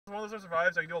one of those that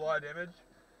survives, I can do a lot of damage,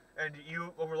 and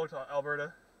you overlooked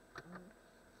Alberta.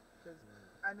 Because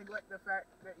I neglect the fact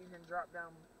that you can drop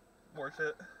down more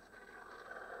shit.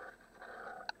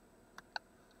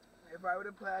 If I would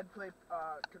have played, I'd play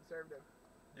conservative.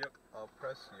 Yep. I'll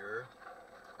press your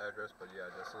address, but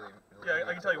yeah, just leave. Yeah,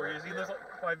 I can tell you where he is. He lives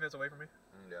like 5 minutes away from me.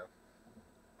 Yeah.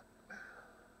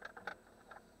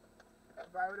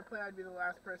 If I would have played, I'd be the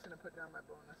last person to put down my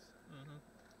bonus.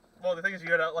 Well, the thing is, you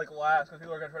gotta like last because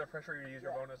people are gonna try to pressure you to use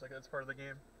your bonus. Like it's part of the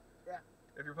game. Yeah.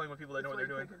 If you're playing with people that know what they're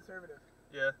doing. Conservative.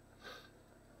 Yeah.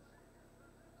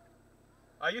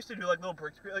 I used to do like little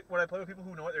brick like when I play with people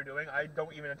who know what they're doing. I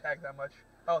don't even attack that much.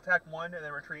 I'll attack one and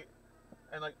then retreat,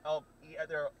 and like I'll eat at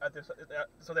their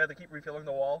so they have to keep refilling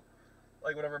the wall,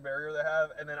 like whatever barrier they have,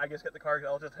 and then I just get the card.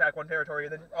 I'll just attack one territory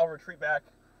and then I'll retreat back.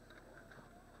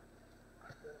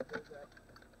 You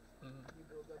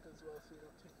build up as well so you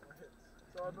don't take more hits.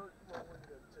 It's all about rolling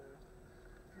good too.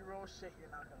 If you roll shit, you're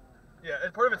not gonna win. Yeah,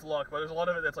 and part of it's luck, but there's a lot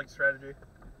of it that's like strategy.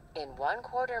 In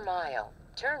 1/4 mile,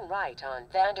 turn right on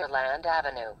Vanderland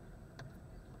Avenue.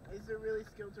 Is there really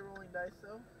skill to rolling dice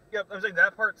though? Yep, I'm saying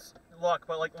that part's luck,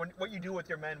 but like what you do with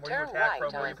your men, where turn you attack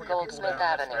right from, where you on put your people Goldsmith down,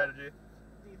 that's Avenue. strategy.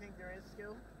 Do you think there is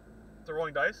skill? The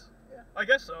rolling dice? Yeah. I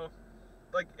guess so.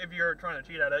 Like if you're trying to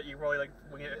cheat at it, you probably like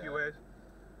wing it a few ways.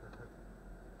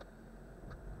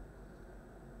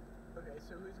 Okay,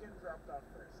 so who's getting dropped off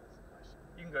first? That's the question.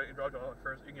 You can get dropped off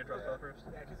first. You can get dropped off first.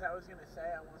 Yeah, because I was gonna say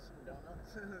I want some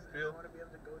donuts. And I want to be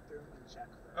able to go through them and check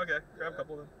first. Okay, grab a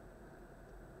couple of them.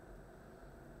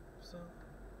 So.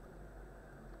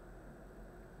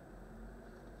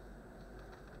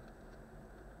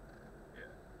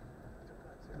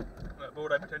 But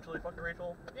would I potentially fuck a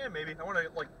Rachel? Yeah, maybe. I want to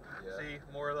like see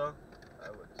more though.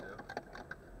 I would too.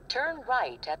 Turn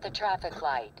right at the traffic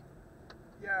light.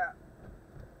 Yeah.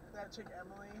 That chick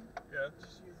Emily. Yeah.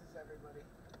 Just uses everybody.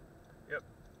 Yep.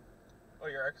 Oh,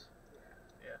 your ex?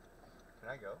 Yeah. Can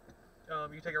I go?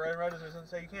 You can take a ride and ride, and doesn't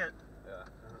say you can't. Yeah.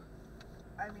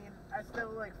 I mean, I still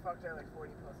like fucked her like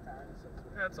 40 plus times. So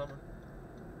Yeah, that's something.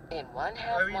 In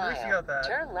 1/2 mile,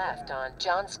 turn left on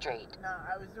John Street. Nah,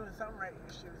 I was doing something right when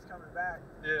she was coming back.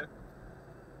 Yeah.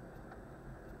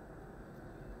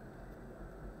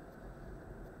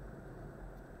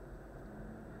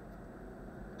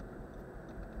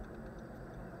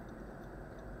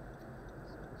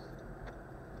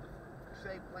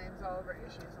 Say blames all of her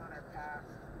issues on her past.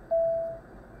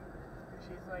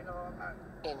 She's like, oh, I'm not.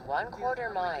 In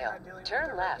 1/4 mile,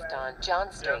 turn left on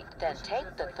John Street, then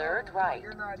take the third right.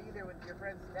 You're not either with your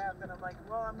friend's death, and I'm like,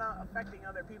 well, I'm not affecting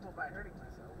other people by hurting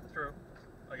myself. True.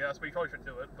 I guess, but you probably shouldn't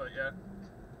do it, but yeah.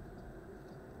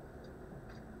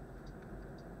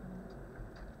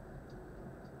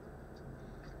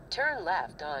 Turn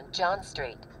left on John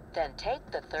Street, then take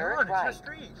the third right. It's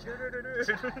your street.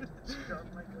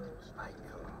 Michael.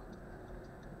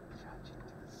 Chachi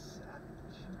the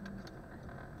Savage.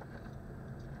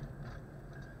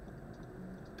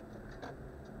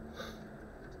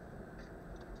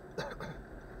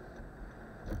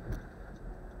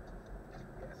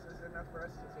 Yes, there's enough for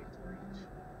us to take for each.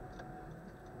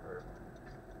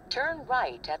 Turn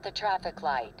right at the traffic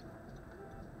light.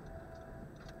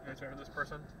 You turn to this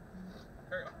person.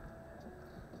 There you go.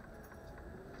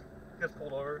 He gets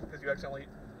pulled over because you accidentally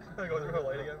go through a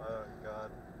light again. Oh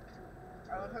god.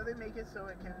 I love how they make it so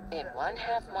it can. In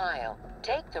 1/2 mile,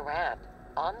 take the ramp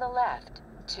on the left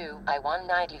to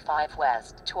I-195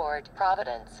 West toward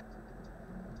Providence.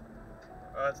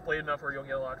 It's late enough where you don't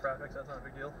get a lot of traffic, so that's not a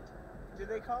big deal. Do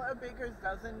they call it a baker's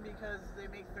dozen because they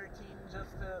make 13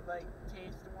 just to like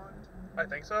taste one? I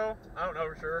think so. I don't know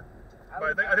for sure.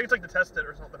 But I think it's like to test it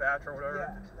or something, the batch or whatever.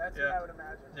 Yeah, that's what I would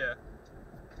imagine. Yeah.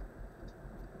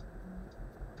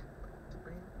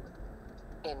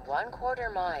 In 1/4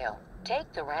 mile,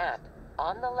 take the ramp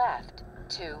on the left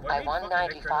to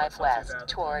I-195 West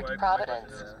toward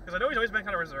Providence. Because I know he's always been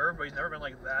kind of reserved, but he's never been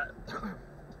like that. You know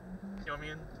what I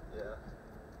mean? Yeah.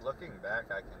 Looking back,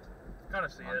 I can kind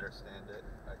of see understand it.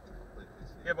 I can completely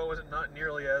see it. Yeah, but was it not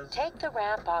nearly as... Take the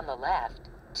ramp on the left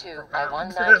to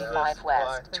I-195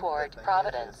 West toward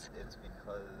Providence. It's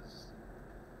because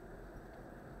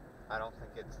I don't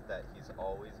think it's that he's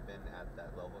always been at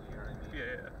that level, you know what I mean?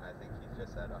 Yeah. I think he's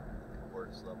just at a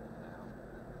worse level now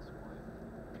at this point.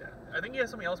 Yeah. I think he has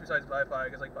something else besides Bi-Fi,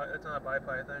 because like, it's not a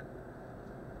Bi-Fi thing.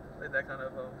 Like that kind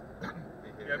of,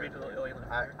 yeah, be to the alien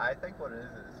life. I think what it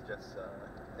is just,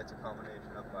 it's a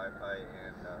combination of Wi-Fi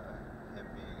and him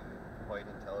being quite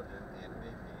intelligent and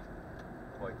maybe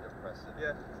quite depressive.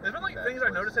 Yeah, there's been like things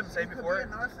I've noticed him say before. He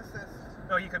could be a narcissist.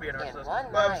 No, he could be a In narcissist. 1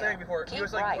 But I was mile, saying before, he keep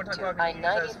was like right one time to talking to me,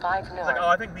 he says, I-95 he's north. like, oh,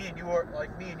 I think me and you are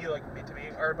to me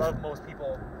are above most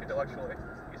people intellectually.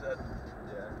 He said,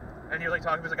 Yeah. and he was like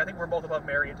talking. He was like, I think we're both above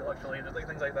Mary intellectually, and like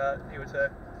things like that. He would say.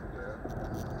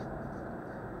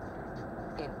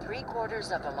 Yeah. In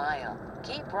 3/4 of a mile,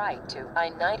 keep right to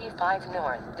I-95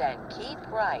 north, then keep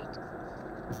right.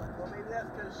 Well, maybe that's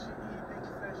because he thinks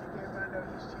that she can't find out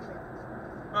he's cheating.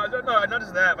 No, not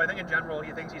just that, but I think in general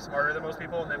he thinks he's smarter than most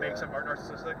people, and that makes him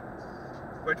narcissistic.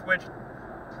 Which,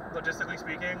 logistically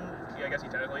speaking, yeah, I guess he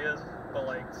technically is, but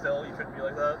like, still, he shouldn't be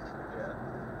like that. Yeah.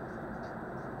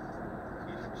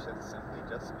 He should simply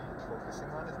just be focusing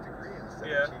on his degree instead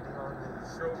of cheating on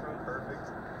his perfect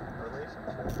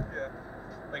relationship. Yeah.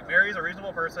 Like, Mary's a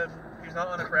reasonable person. She's not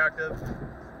unattractive.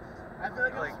 I feel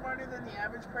like I'm smarter than the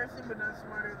average person, but not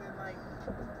smarter than like.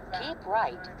 Keep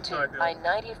right to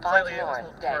I-95 slightly north,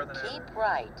 smarter then than keep average.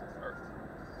 right. Or,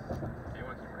 you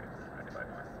want to keep right, 95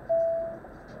 north.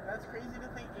 That's crazy to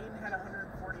think Aiden had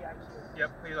 140 IQ.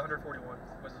 Yep, he's 141.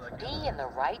 What's his IQ? Be in the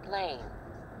right lane.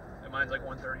 And mine's like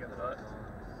 130 on the dot.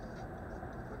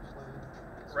 Which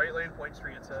lane? Right lane, Point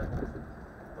Street, it said.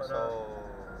 But,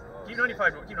 keep okay.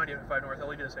 95 north. I'll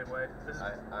leave you the same way. This is.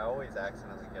 I always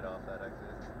accidentally get off that exit.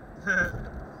 Here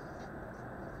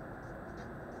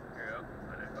you go,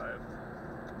 95.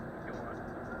 If you want.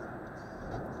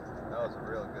 That was a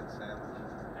real good sandwich.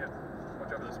 Yeah.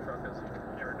 Watch over this truck, as you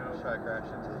never know. Should I crash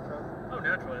into the truck? Oh,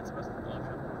 naturally, it's the best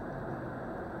option.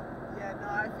 Yeah, no,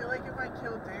 I feel like if I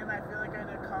killed Dan, I feel like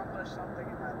I'd accomplish something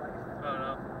in my life. Oh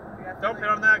no. Like, Don't pin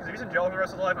on that, because if he's in jail for the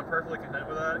rest of his life, I'm perfectly content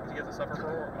with that, because he gets to suffer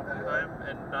for a long time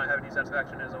and not have any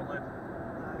satisfaction in his own life.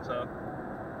 So.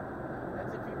 That's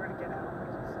if he were to get out, like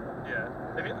you said. Yeah.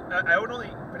 If I would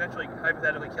only potentially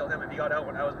hypothetically kill him if he got out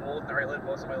when I was old and I already lived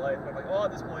most of my life. I'm like, oh,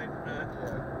 at this point, Yeah.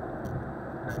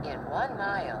 In 1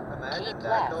 mile, Imagine keep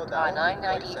that, left though, on that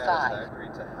would be quite I-95. satisfactory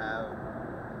to have,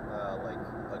 like,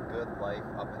 a good life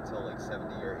up until, like,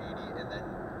 70 or 80, and then,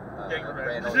 getting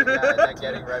revenge. and then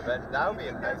getting revenge. That would be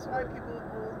a That's nice why one.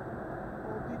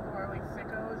 old people are like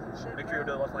sickos and shit. Make sure you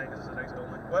go to the left lane, because this is an exit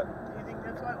only. What? Do you think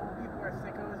that's why old people are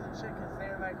sickos and shit? Because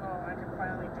they're like, oh, I can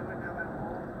finally do it now that I'm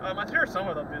old. I'm sure some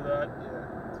of them do that.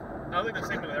 Yeah. I don't think the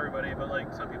same with everybody, but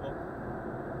like some people.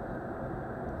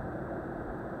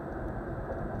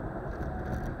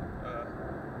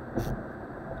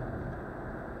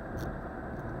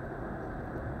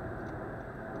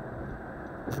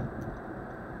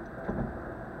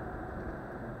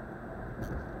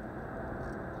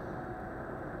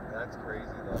 That's crazy,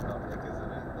 though, how Nick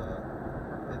isn't in the...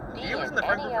 Be He was in in the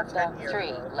friend any group of for the 10 years,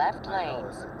 3 though. left I know,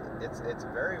 lanes. it's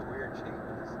very weird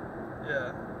changes Yeah.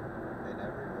 in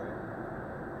every way.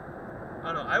 I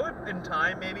don't know. I would, in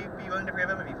time, maybe be willing to forgive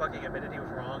him if he fucking admitted he was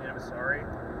wrong and was sorry. Yeah.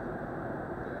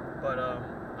 But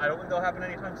I don't think that'll happen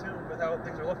anytime soon with how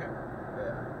things are looking.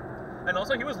 Yeah. And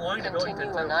also, he was lying to Billington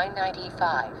Continue too on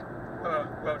I-95.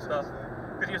 about stuff.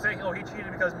 Because he was saying, oh, he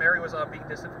cheated because Mary was being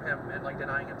distant from him and like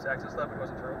denying him sex and stuff. It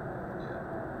wasn't true.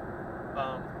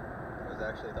 Yeah. It was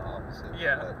actually the opposite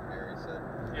Yeah. of what Mary said.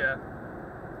 Yeah.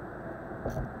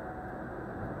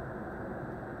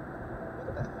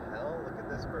 What the hell? Look at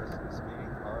this person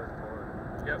speeding hardcore.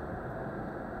 Yep.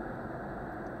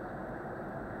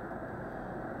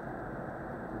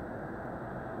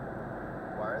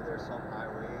 Why are there some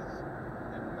highways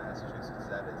in Massachusetts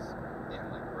that is in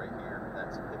like right here?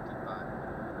 That's 55.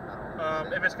 I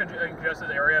don't If it's a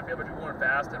congested area, if a bunch of people are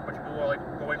fast and a bunch of people are like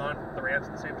going on the ramps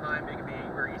at the same time, it can be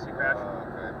very easy to crash.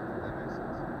 Okay, that makes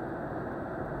sense.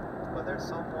 But there's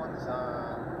some ones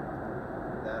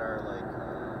that are like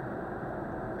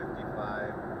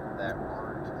 55 that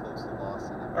aren't close to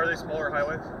Boston. Are they smaller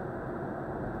highways?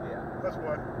 Yeah. That's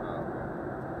why. Okay.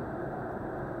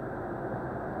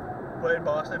 But in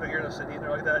Boston, if you're in a city and they're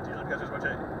like that, it's usually because there's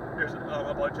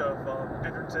a bunch of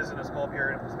entrances in a small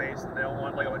period of space, and they don't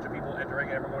want like a bunch of people entering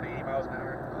and everyone going 80 miles an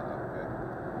hour. Okay.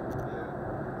 Yeah.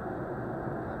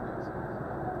 That makes sense.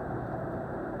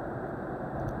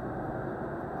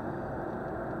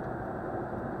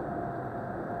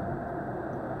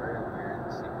 Very weird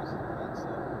sequence of events,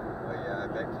 though. But yeah, I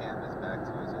bet Cam is back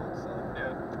to his old self.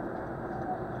 Yeah.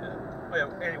 Yeah. Oh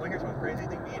yeah. Anyway, here's one crazy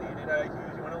thing. Me and Ian had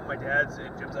IQs. You want to know what my dad's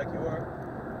and Jim's IQ are?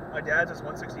 My dad's is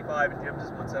 165 and Jim's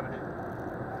is 170.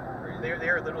 Crazy. They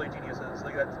are literally geniuses.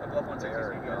 Like that's above 160 They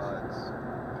are genius. gods.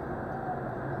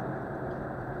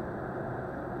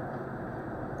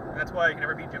 And that's why I can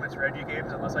never beat Jim at strategy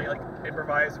games unless I like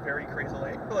improvise very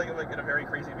crazily, like in a very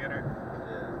crazy manner.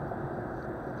 Yeah.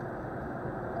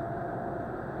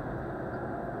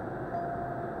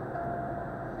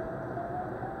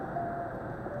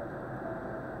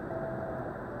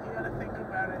 You gotta think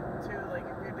about it too. Like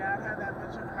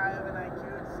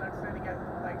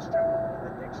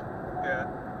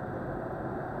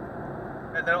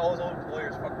and then all his old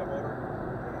employers fucked him over.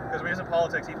 Because when he was in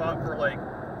politics, he fought for like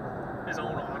his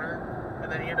own honor,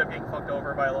 and then he ended up getting fucked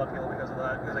over by a lot of people because of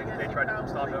that. Because they tried to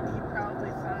stop him. He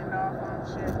probably signed off on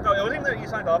shit. No, it wasn't even that he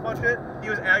signed off on shit. He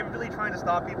was actively trying to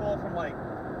stop people from like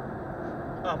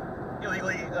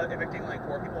illegally evicting like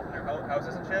poor people from their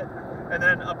houses and shit. And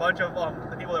then a bunch of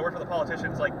the people that work for the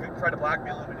politicians like tried to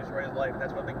blackmail him and destroy his life. And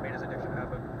that's what like, made his addiction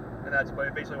happen. And that's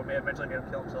basically what eventually made him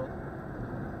kill himself.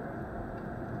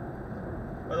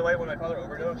 By the way, when my father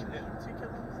overdosed,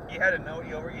 he had a note.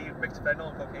 He mixed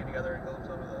fentanyl and cocaine together and killed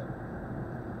himself with that.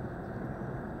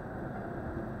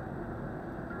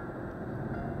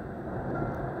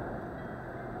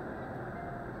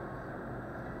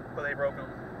 But they broke him.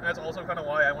 And that's also kind of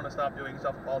why I want to stop doing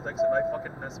stuff in politics. If I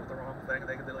fucking mess with the wrong thing,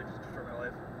 they could literally just destroy my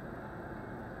life.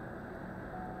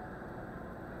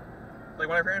 Like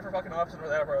when I ran for fucking office and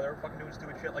whatever, they were fucking doing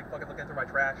stupid shit like fucking looking through my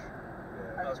trash.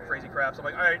 Yeah. That was crazy crap. So I'm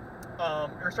like, alright,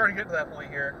 you're starting to get to that point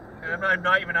here. And I'm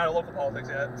not even out of local politics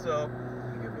yet, so.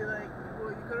 You could be like, well,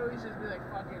 you could always just be like,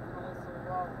 fuck it, Melissa,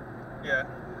 well. Yeah.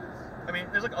 I mean,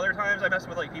 there's like other times I mess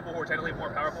with like people who are technically more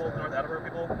powerful than North Attleboro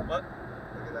people. What?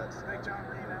 Look at that. Like John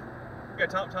Marino. Yeah,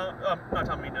 not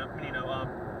Tom Menino,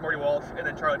 Marty Walsh, and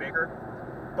then Charlie Baker.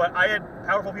 But I had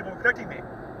powerful people protecting me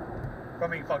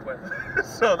from being fucked with.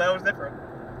 So that was different.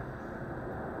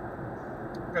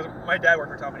 Because my dad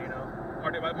worked for Tom Menino.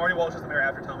 Marty Walsh is the mayor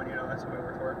after Tom Menino. That's who I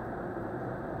worked for.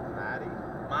 Matty?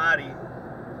 Marty's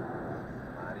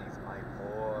my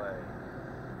boy.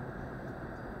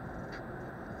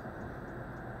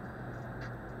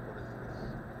 What is this?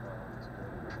 Oh, it's good.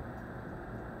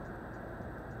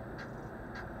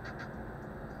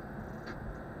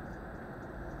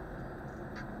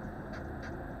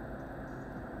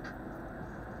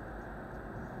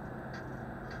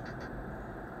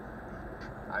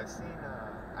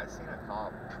 I've seen a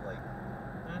cop, like,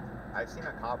 I've seen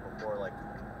a cop before, like,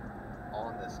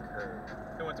 on this curb.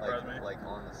 It wouldn't surprise me. Like,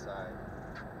 on the side.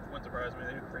 It wouldn't surprise me.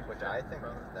 They do crazy Which shit. I think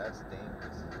that's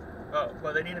dangerous. Oh,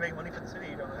 well, they need to make money for the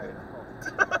city, don't I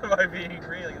they? know. By being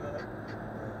free like that.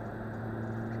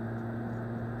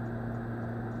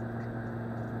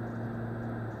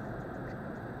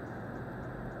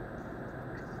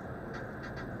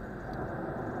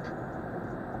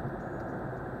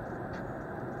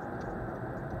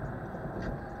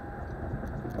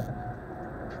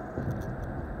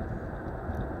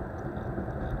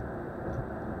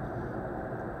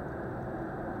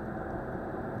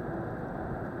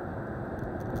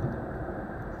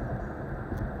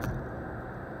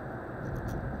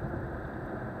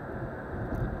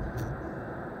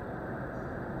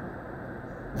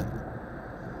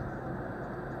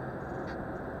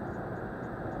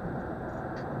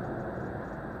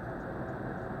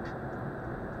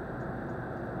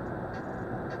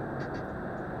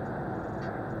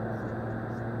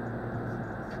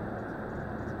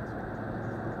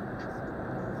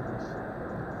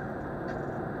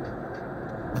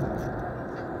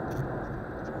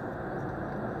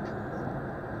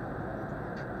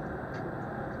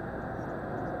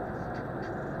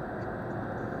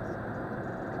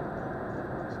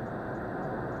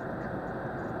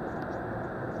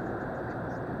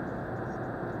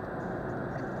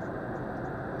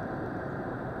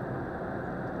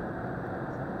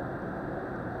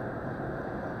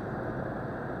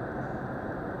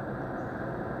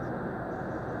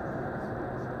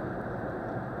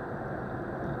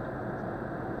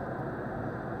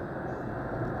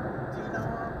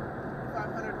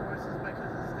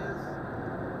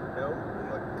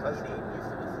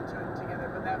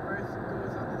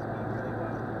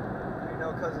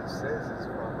 Cousin Sis is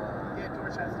from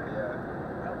Dorchester. Yeah.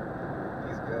 Yep.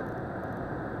 He's good.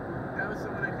 That was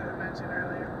someone I could have mentioned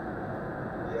earlier.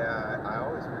 Yeah, I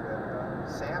always forget about him.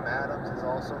 Sam Adams is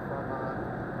also from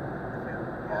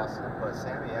Austin, but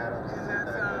Sammy Adams and isn't that's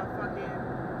that good. fucking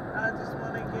I just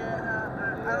wanna get out.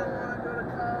 I don't wanna go to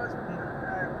college.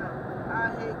 No.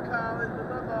 I hate college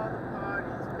but love all the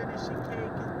parties. Finishing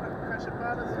cake is crushing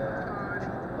bottles of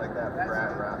Bacardi. Like that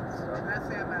frat rap stuff. That's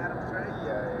Sam Adams, right?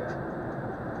 Yeah.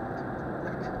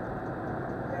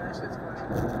 That shit's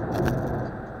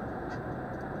funny.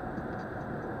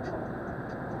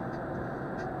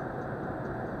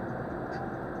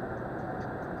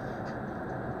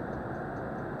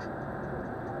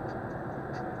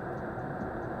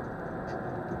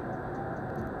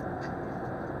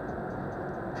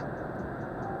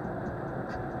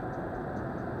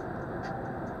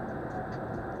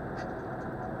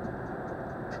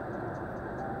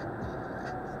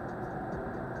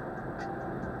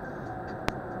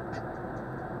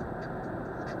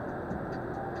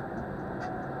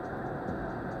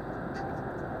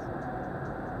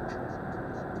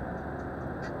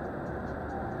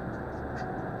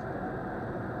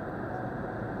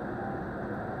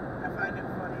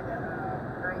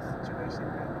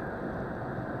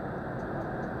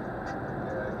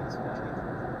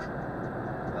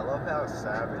 love how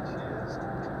savage he is.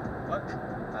 What?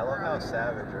 I love how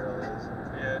savage Earl is.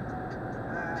 Yeah.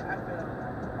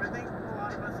 I think a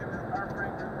lot of us in our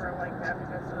friend group are like that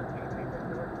because of the pain they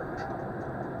endured growing up.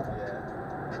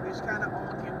 Yeah. We just kind of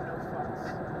all give no fucks.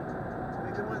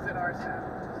 Like the ones that are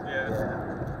savages. Yeah.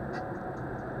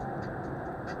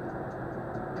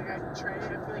 Like Trey, I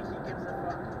feel like he gives a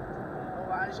fuck.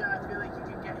 Elijah, I feel like you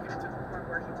can get him to the point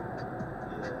where he won't.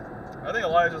 Yeah. I think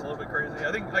Elijah's a little bit crazy.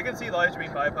 I think I can see Elijah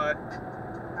being pie.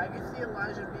 I can see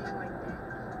Elijah being like that.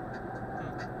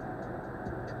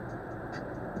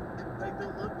 Like the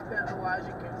look that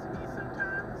Elijah gives me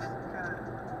sometimes kind of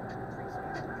freaks me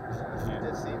out.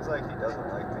 It seems like he doesn't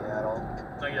like me at all.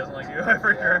 No, he doesn't like you,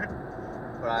 for Yeah. sure.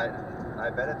 But I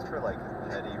bet it's for like a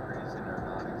petty reason or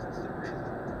non-existent reason.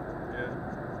 Yeah.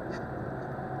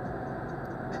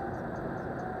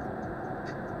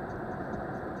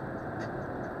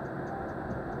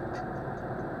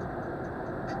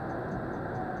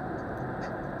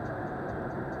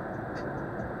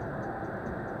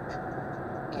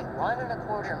 In 1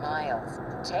 1/4 miles,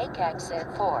 take exit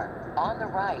 4 on the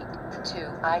right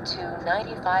to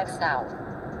I-295 South.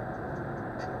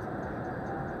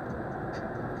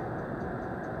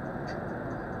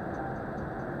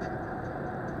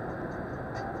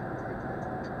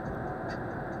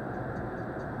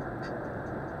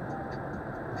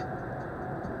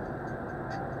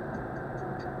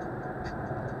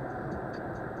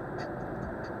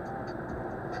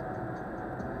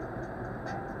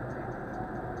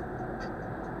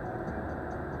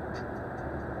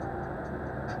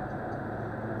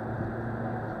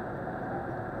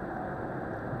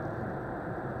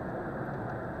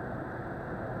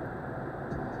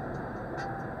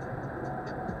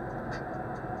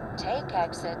 Take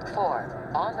exit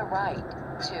 4 on the right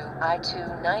to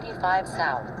I-295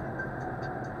 South.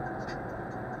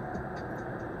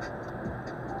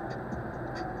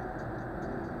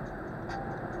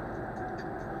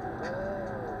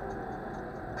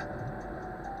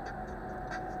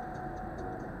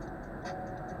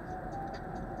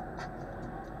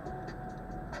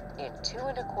 In 2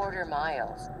 1/4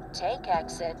 miles, take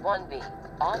exit 1B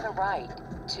on the right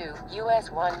to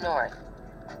US 1 North.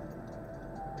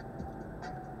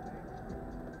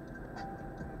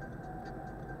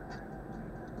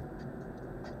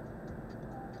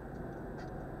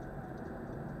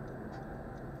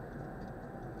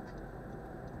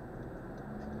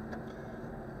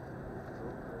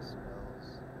 Chris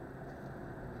Mills.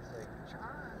 He's like,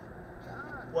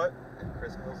 John. What? And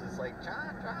Chris Mills is like,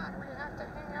 John, we have to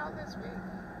hang out this week.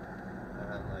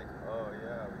 And I'm like, oh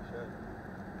yeah, we should.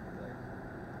 He's like,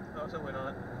 No, certainly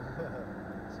not.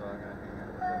 so I'm gonna hang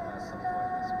out with him at some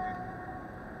point this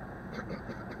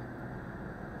week.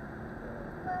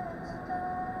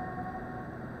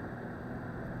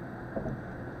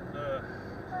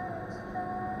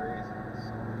 Craziness,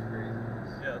 so much craziness.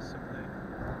 Yeah, certainly.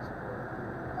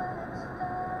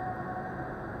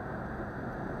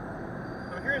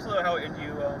 I'm curious though how into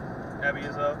you Abby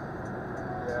is though.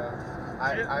 Yeah,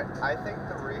 I think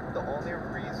the only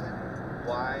reason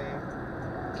why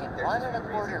In there's 1 two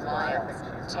 1/4 reasons why I miles,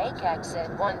 think she's take not exit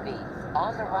 1B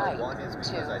on the right one is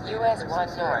because I to dated US her 1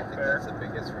 sister. I North. think Fair. that's the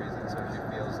biggest reason. So she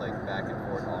feels like back and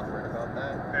forth awkward about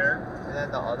that. Fair. And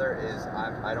then the other is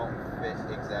I don't fit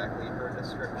exactly her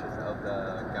description of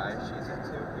the guy she's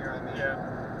into. You know what I mean? Yeah.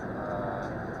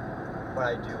 But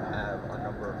I do have a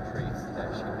number of traits that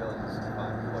she does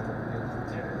find quite appealing.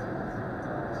 Yeah.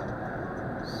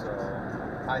 So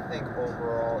I think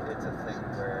overall it's a thing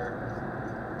where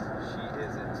she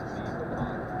is into me, but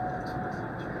not too much.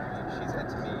 You know what I mean? She's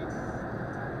into me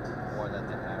more than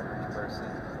the average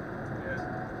person, Yeah.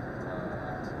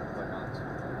 but not too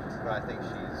much. But I think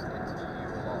she's into you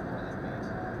a lot more than me,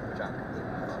 which I'm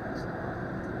completely focused on.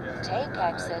 Yeah. Take I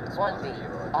exit just wanna 1B be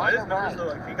like- I on the just noticed right though,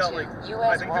 like she got to like I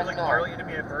US think she was 1 like North. marveling into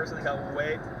me at first, and then got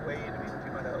way into me when she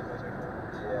found out I was bisexual.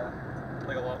 Yeah.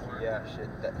 Like a lot more. Yeah, shit.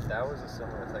 That was a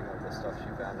similar thing with the stuff she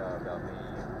found out about me.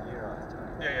 You know what I'm talking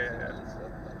about. Yeah, yeah, the yeah. geek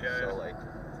stuff. Yeah, So yeah. like,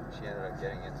 she ended up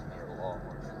getting into me a lot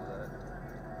more because of that.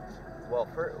 Well,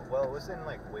 it was in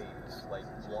like waves. Like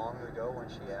long ago when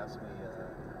she asked me,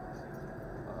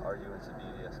 "Are you into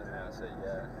BDSM?" And I said,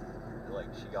 "Yeah." Like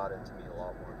she got into me a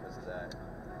lot more because of that.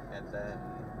 And then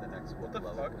the next What the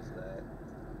level fuck? was that.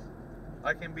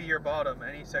 I can be your bottom.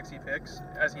 Any sexy pics?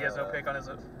 As he has no pic on his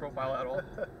profile at all.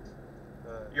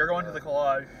 You're going to the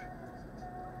collage.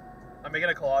 I'm making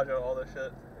a collage out of all this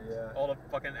shit. Yeah. All the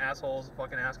fucking assholes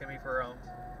fucking asking me for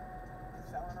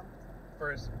Selling them.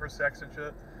 for sex and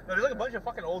shit. No, there's like a bunch of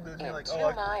fucking old dudes being In like, 2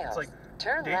 oh, miles, it's like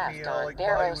turn date left me, I'll on like buy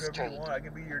Barrow whatever Street. you want. I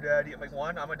can be your daddy. I'm like,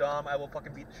 one, I'm a dom. I will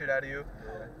fucking beat the shit out of you.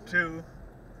 Yeah. Two,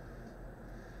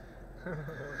 Piece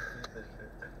of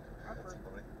shit. That's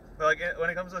funny. But like when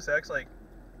it comes to sex, like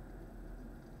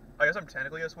I guess I'm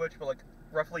technically a switch, but like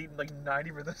roughly like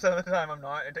 90% of the time I'm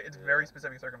not. It's very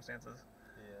specific circumstances,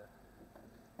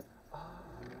 Yeah.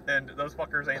 and those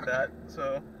fuckers ain't that.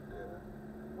 So Yeah.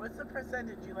 What's the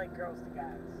percentage you like girls to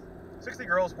guys? 60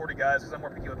 girls, 40 guys, because I'm more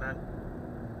picky with men.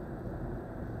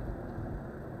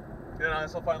 And I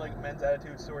also find like men's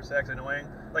attitudes towards sex annoying.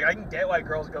 Like I can get why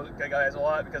girls go get guys a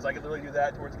lot because I can literally do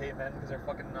that towards gay men because they're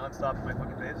fucking nonstop in my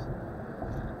fucking face.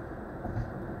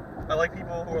 I like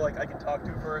people who are like I can talk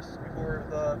to first before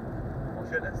the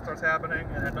bullshit starts happening,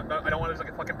 and I don't want to just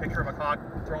like a fucking picture of a cock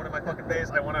thrown in my fucking face.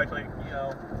 I want to actually,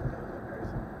 well,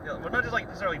 not just like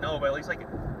necessarily know, but at least like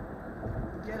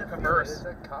Get a converse. It's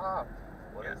a cop.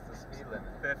 What Yeah. is the speed limit?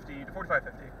 50 to 45,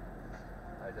 50.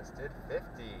 I just did 50.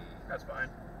 That's fine.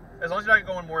 As long as you're not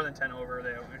going more than 10 over,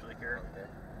 they don't usually care. Okay.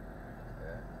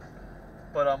 Yeah.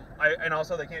 But and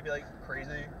also they can't be like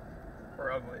crazy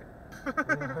or ugly.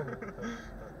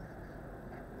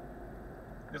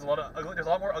 There's a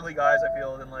lot more ugly guys I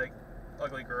feel than like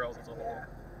ugly girls as a whole. Yeah.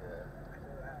 Yeah. I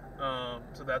feel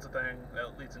that. So that's a thing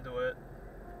that leads into it.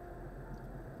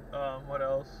 What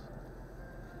else?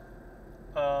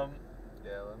 Yeah,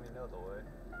 let me know the way.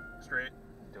 Straight.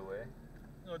 The way?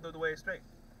 No, the way is straight,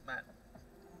 man.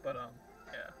 But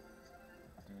yeah.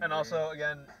 And also,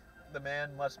 again, the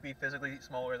man must be physically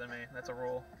smaller than me. That's a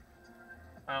rule.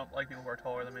 I don't like people who are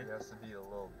taller than me, He has to be a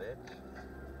little bitch.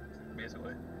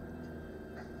 basically.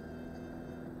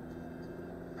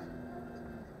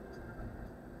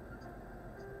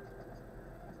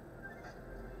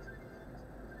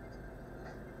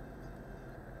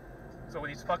 So when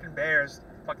these fucking bears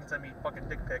fucking send me fucking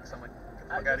dick pics, I'm like, get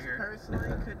the I fuck out of just here. personally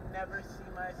could never see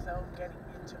myself getting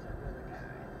intimate with a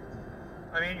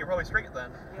guy. I mean, you're probably straight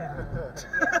then. Yeah.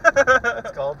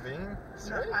 It's called being No,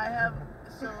 straight. I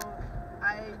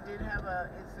did have a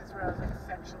instance where I was like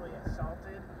sexually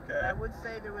assaulted. Okay. And I would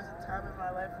say there was a time in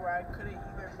my life where I could have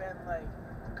either been like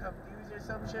confused or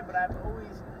some shit, but I've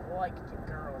always liked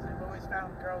girls. I've always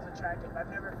found girls attractive. I've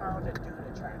never found a dude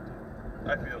attractive.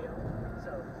 I feel.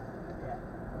 So, yeah.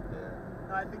 Yeah.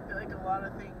 No, I think that like a lot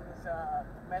of things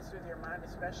mess with your mind,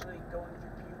 especially going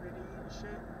through puberty and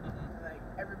shit. Mhm. Like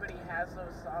everybody has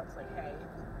those thoughts, like, hey,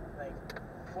 like,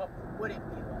 what would it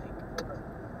be like, or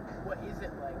what is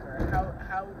it like, or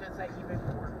how does that even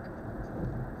work?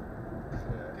 Because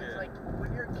Yeah. like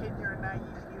when you're a kid, you're naive,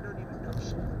 you don't even know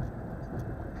shit,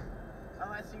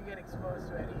 unless you get exposed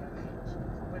to it at a young age,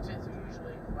 which is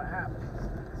usually what happens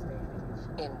in this day and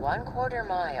age. In 1/4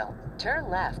 mile, turn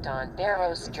left on Barrow At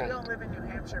least you Street. don't live in New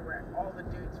Hampshire where all the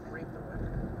dudes rape the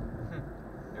women.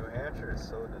 New Hampshire is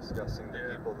so disgusting. The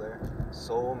Yeah. people there.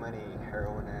 So many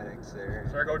heroin addicts there.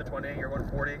 So I go to 20, you're going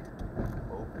 40,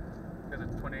 Oh. because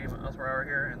it's 20 miles per hour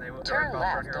here, and they will Turn around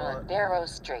left here a on lot. Barrow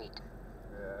Street.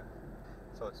 Yeah.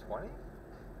 So it's 20?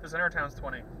 The center of town's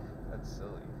 20, That's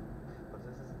silly. But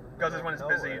this is the because this middle one of is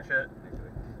busy nowhere. and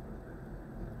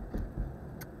shit.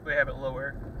 They have it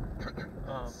lower.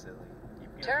 That's silly.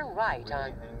 You Turn right We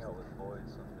on hang out with boys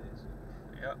some days.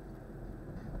 Yep.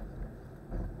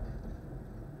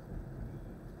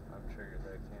 I'm triggered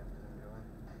that camp is going.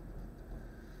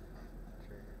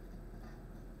 Triggered.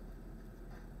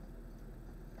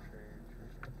 Triggered.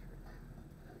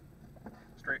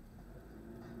 Straight.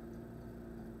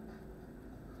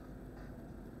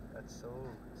 That's so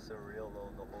surreal though,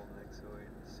 the whole Nick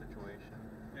situation.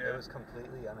 Yeah. It was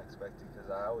completely unexpected because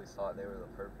I always thought they were the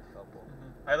perfect couple.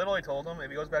 I literally told him if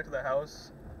he goes back to the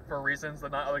house for reasons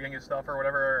that not other gang his stuff or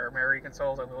whatever, or Mary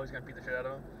consoles, I'm always gonna beat the shit out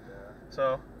of him. Yeah.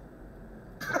 So,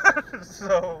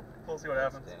 so we'll see what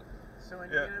happens. Dang. So when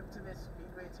Yeah. you get up to this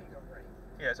speedway, take a right.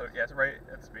 Yeah. So yeah, it's right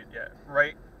at the speed. Yeah,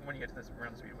 right when you get to this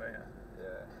around the speedway. Yeah.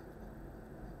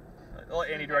 Yeah. Well,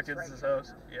 Andy directed Next this is right.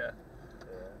 house. Yeah.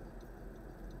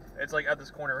 Yeah. It's like at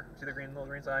this corner. See the little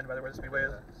green sign by where the speedway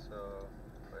is. Yeah. So,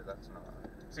 wait, that's not.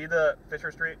 See the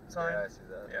Fisher Street sign? Yeah, I see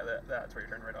that. Yeah, that's where you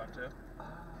turn right on to.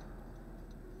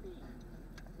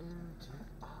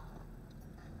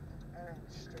 And then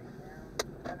straight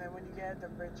down. And then when you get at the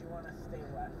bridge, you want to stay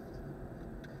left.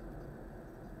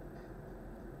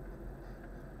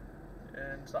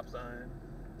 And stop sign.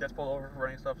 Gets pulled over for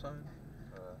running stop sign.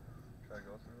 Should I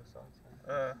go through the stop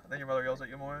sign? Then your mother yells at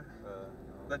you more. No.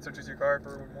 Then searches your car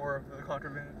for more of the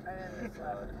contraband. And then this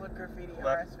left. Look, graffiti,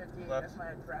 Left. RS58. Left. That's my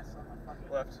address on the fucking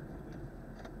Left.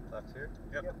 Left here?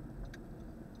 Yep. Yep.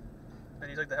 And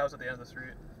he's like the house at the end of the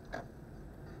street. Oh,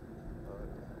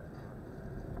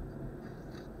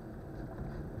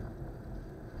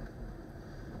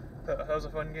 That was a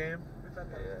fun game. We thought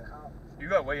that was Yeah. a cop. You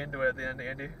got way into it at the end,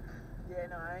 Andy. Yeah,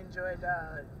 no, I enjoyed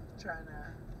trying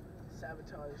to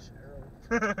sabotage Earl.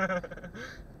 Right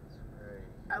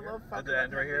I here. love At fucking the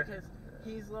end with right him here? because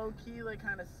he's low key like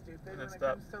kind of stupid And when it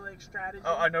stuff. comes to like strategy.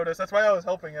 Oh, I noticed. That's why I was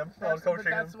helping him. I was But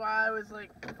coaching him. that's why I was like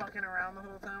fucking around the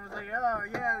whole time. I was like, oh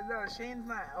yeah, no, Shane's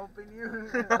not helping you.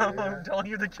 I'm telling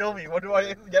you to kill me. What do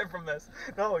I get from this?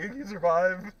 No, you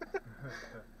survive. I'm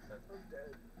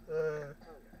dead.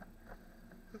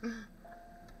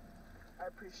 I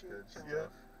appreciate Good you.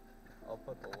 stuff. I'll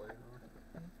put the light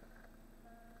on.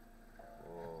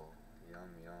 Whoa, yum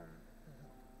yum.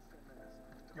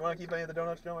 You want to keep any of the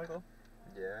donuts, Joe Michael?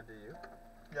 Yeah, do you?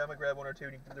 Yeah, I'm gonna grab one or two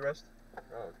and you can do the rest. Oh,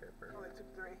 okay, perfect. Only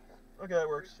took 3. Okay, that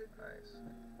works. Nice.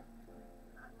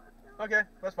 Okay,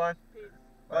 that's fine. Peace.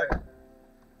 Bye. Here,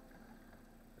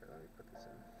 let me put this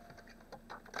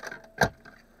in.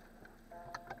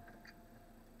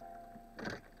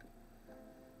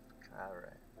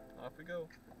 Alright. Off we go.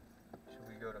 Should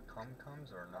we go to Cum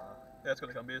Cums or not? Yeah, let's go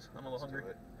to Cumbies. I'm a little Let's do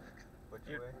hungry. it. Which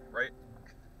You- way? Right?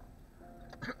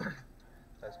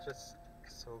 That's just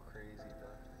so crazy, the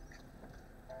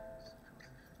situation.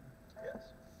 Yes.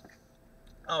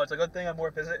 Oh, it's a good thing I'm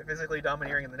more physically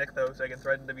domineering in the Nick though, so I can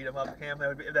threaten to beat him up. Cam, that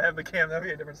would be, if that happened to Cam, that'd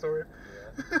be a different story.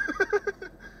 Yeah.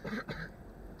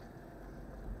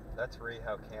 That's really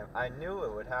how Cam. I knew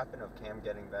it would happen of Cam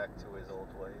getting back to his old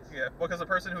ways. Yeah, well, because the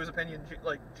person whose opinion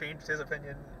changed his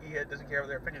opinion, he doesn't care about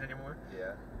their opinion anymore.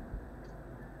 Yeah.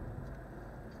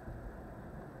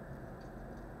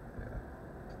 Yeah.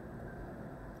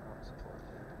 I'll support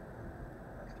him.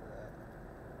 After that,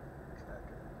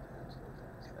 after he cancels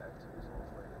and he's back to his old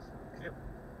ways. Yep.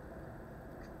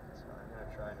 So I'm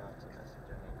gonna try not to message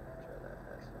any group chat that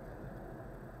has him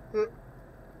in it.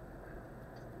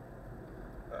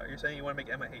 You're saying you want to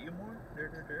make Emma hate you more?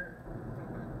 Yes,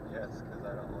 because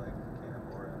I don't like Cam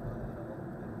or Emma at all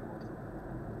anymore.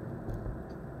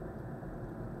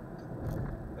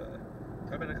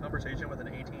 I'm in a conversation with an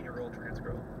 18-year-old trans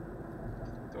girl.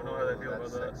 Don't know how I feel about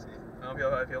that's that. sexy. I don't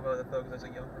feel how I feel about that though, because that's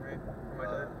like young for me,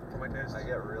 for my taste. I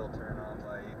get real turn on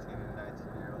by 18 and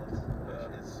 19-year-olds,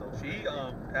 which is so She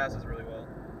crazy. passes really well.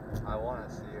 I want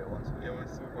to see it once we. Yeah,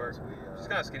 once we work. She's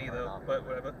kind of skinny are though, not but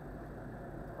married. whatever.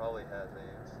 Probably has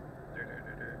AIDS.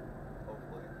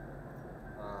 Hopefully.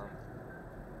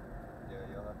 Yeah,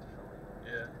 you'll have to show me.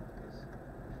 Yeah. These.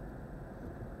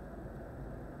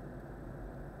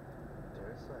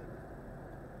 There's like.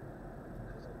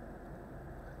 There's like.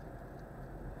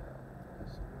 Yeah.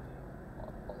 There's so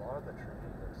many. A lot of the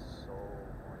training is so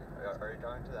horny. Are you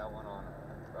talking to that one on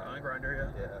On Grindr, yeah.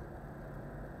 Yeah.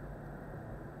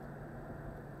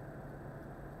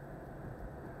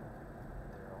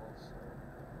 They're all so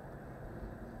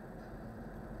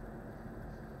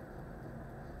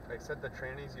horny. Except the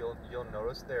trannies, you'll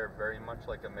notice they're very much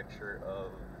like a mixture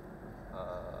of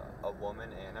a woman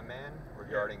and a man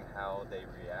regarding how they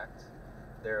react.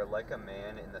 They're like a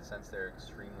man in the sense they're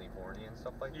extremely horny and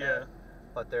stuff like Yeah. that.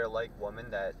 But they're like women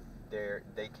that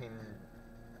they can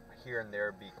here and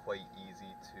there be quite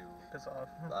easy to Piss off.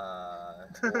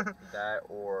 or that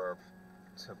or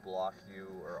to block you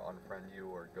or unfriend you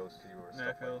or ghost you or Yeah, I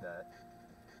stuff feel- like that.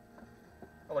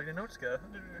 I like the Notska.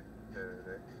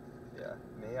 Yeah,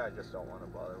 me, I just don't want to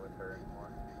bother with her anymore.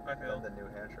 I And feel. the New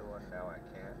Hampshire one, now I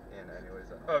can't. And anyways,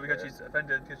 I don't Oh, because care. she's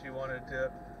offended because you wanted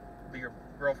to be your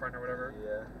girlfriend or whatever.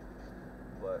 Yeah,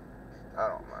 but I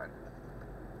don't mind.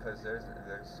 Because there's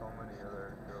so many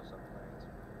other girls I'm playing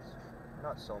with.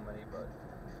 Not so many, but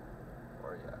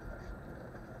or yeah, actually.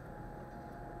 Yeah.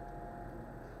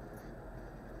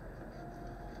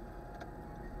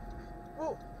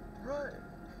 Whoa, Ryan.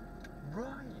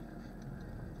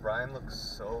 Ryan looks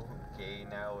so gay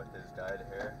now with his dyed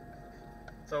hair.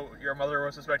 So your mother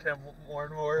will suspect him more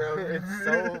and more. It's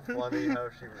so funny how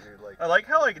she like. I like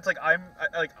how it's like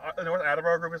the North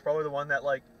Attleboro group is probably the one that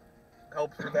like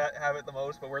helps with that habit the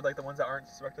most, but we're like the ones that aren't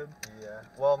suspected. Yeah.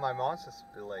 Well, my mom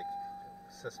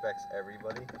suspects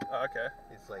everybody. Oh, okay.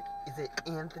 It's like, is it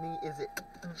Anthony? Is it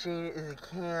Shane? Is it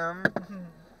Cam?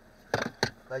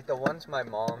 Like the ones my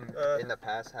mom in the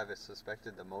past have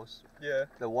suspected the most. Yeah.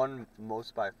 The one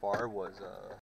most by far was